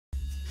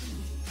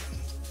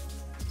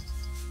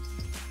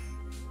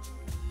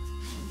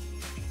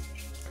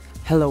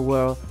Hello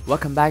world,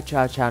 welcome back to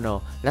our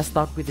channel. Let's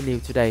start with the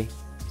news today.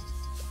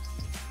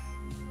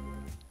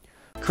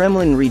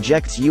 Kremlin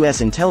rejects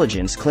U.S.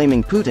 intelligence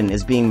claiming Putin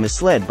is being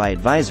misled by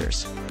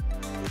advisors.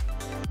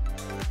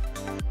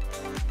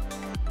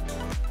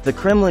 The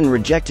Kremlin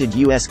rejected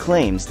U.S.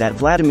 claims that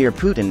Vladimir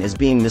Putin is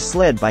being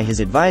misled by his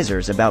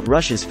advisors about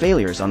Russia's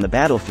failures on the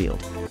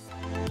battlefield.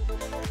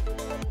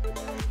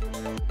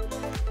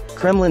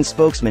 Kremlin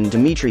spokesman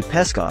Dmitry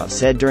Peskov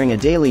said during a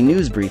daily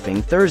news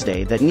briefing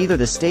Thursday that neither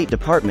the State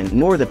Department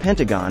nor the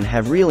Pentagon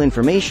have real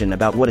information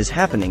about what is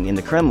happening in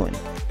the Kremlin.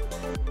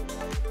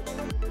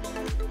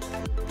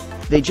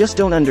 They just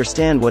don't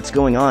understand what's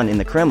going on in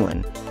the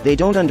Kremlin, they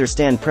don't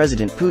understand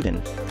President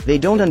Putin, they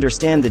don't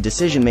understand the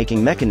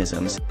decision-making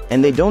mechanisms,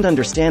 and they don't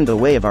understand the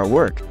way of our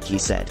work, he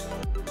said.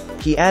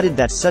 He added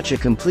that such a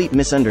complete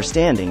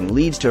misunderstanding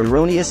leads to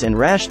erroneous and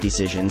rash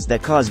decisions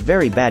that cause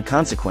very bad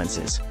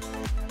consequences.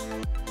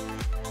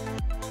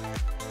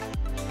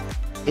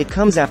 It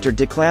comes after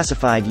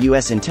declassified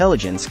U.S.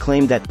 intelligence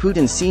claimed that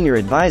Putin's senior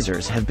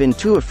advisors have been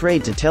too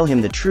afraid to tell him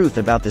the truth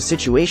about the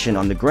situation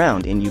on the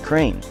ground in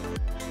Ukraine.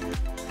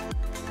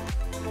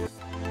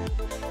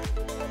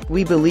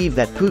 We believe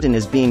that Putin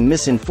is being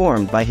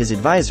misinformed by his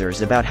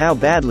advisors about how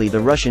badly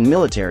the Russian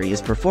military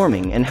is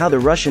performing and how the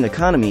Russian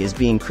economy is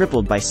being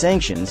crippled by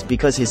sanctions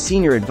because his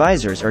senior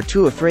advisors are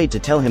too afraid to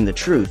tell him the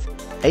truth,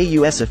 a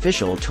U.S.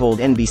 official told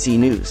NBC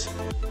News.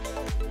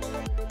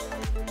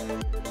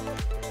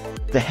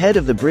 The head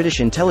of the British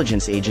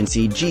intelligence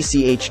agency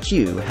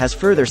GCHQ has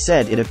further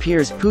said it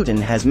appears Putin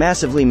has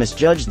massively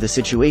misjudged the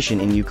situation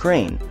in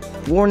Ukraine,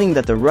 warning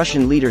that the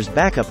Russian leader's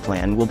backup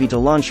plan will be to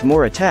launch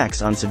more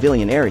attacks on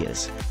civilian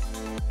areas.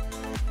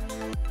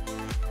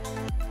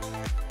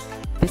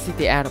 This is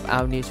the end of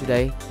our news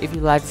today. If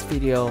you like this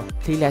video,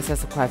 please like and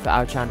subscribe to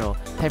our channel.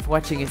 Thanks for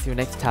watching and see you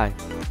next time.